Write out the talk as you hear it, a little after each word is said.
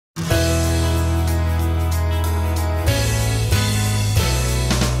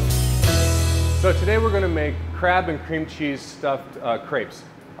So today we're going to make crab and cream cheese stuffed crepes.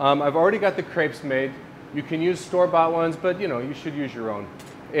 I've already got the crepes made. You can use store-bought ones, but you should use your own.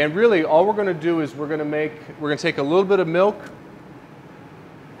 And really, all we're going to do is we're going to take a little bit of milk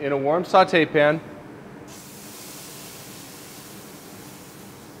in a warm saute pan.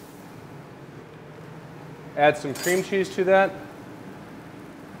 Add some cream cheese to that.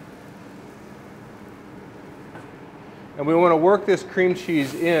 And we want to work this cream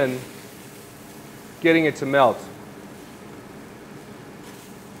cheese in, getting it to melt.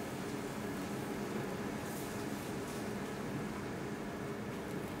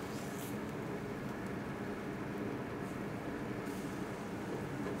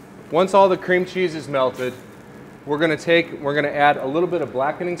 Once all the cream cheese is melted, we're going to add a little bit of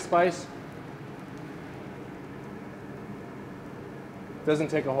blackening spice. Doesn't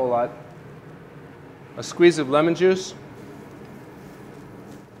take a whole lot. A squeeze of lemon juice.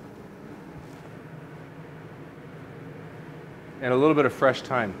 And a little bit of fresh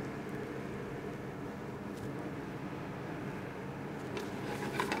thyme.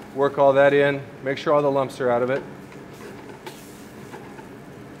 Work all that in. Make sure all the lumps are out of it.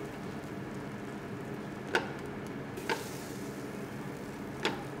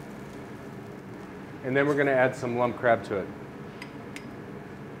 And then we're going to add some lump crab to it.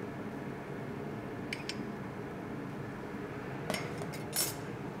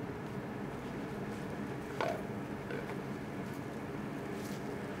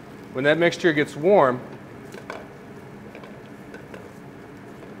 When that mixture gets warm,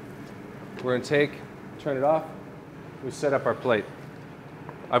 we're going to turn it off, we set up our plate.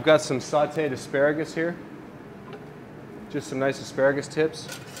 I've got some sauteed asparagus here, just some nice asparagus tips.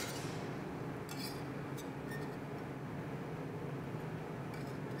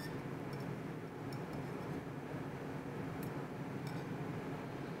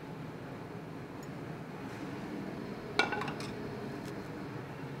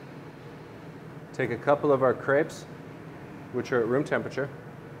 Take a couple of our crepes, which are at room temperature.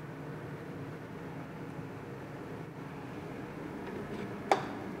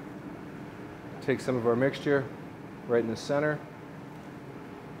 Take some of our mixture right in the center.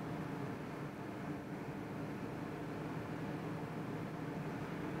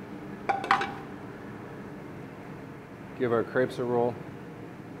 Give our crepes a roll.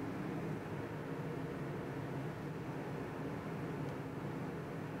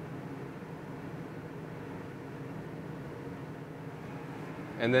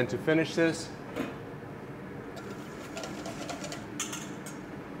 And then to finish this,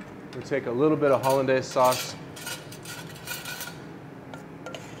 we take a little bit of hollandaise sauce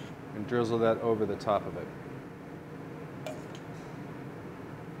and drizzle that over the top of it.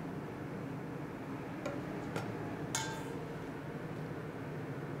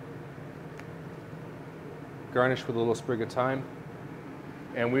 Garnish with a little sprig of thyme.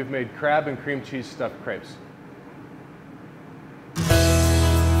 And we've made crab and cream cheese stuffed crepes.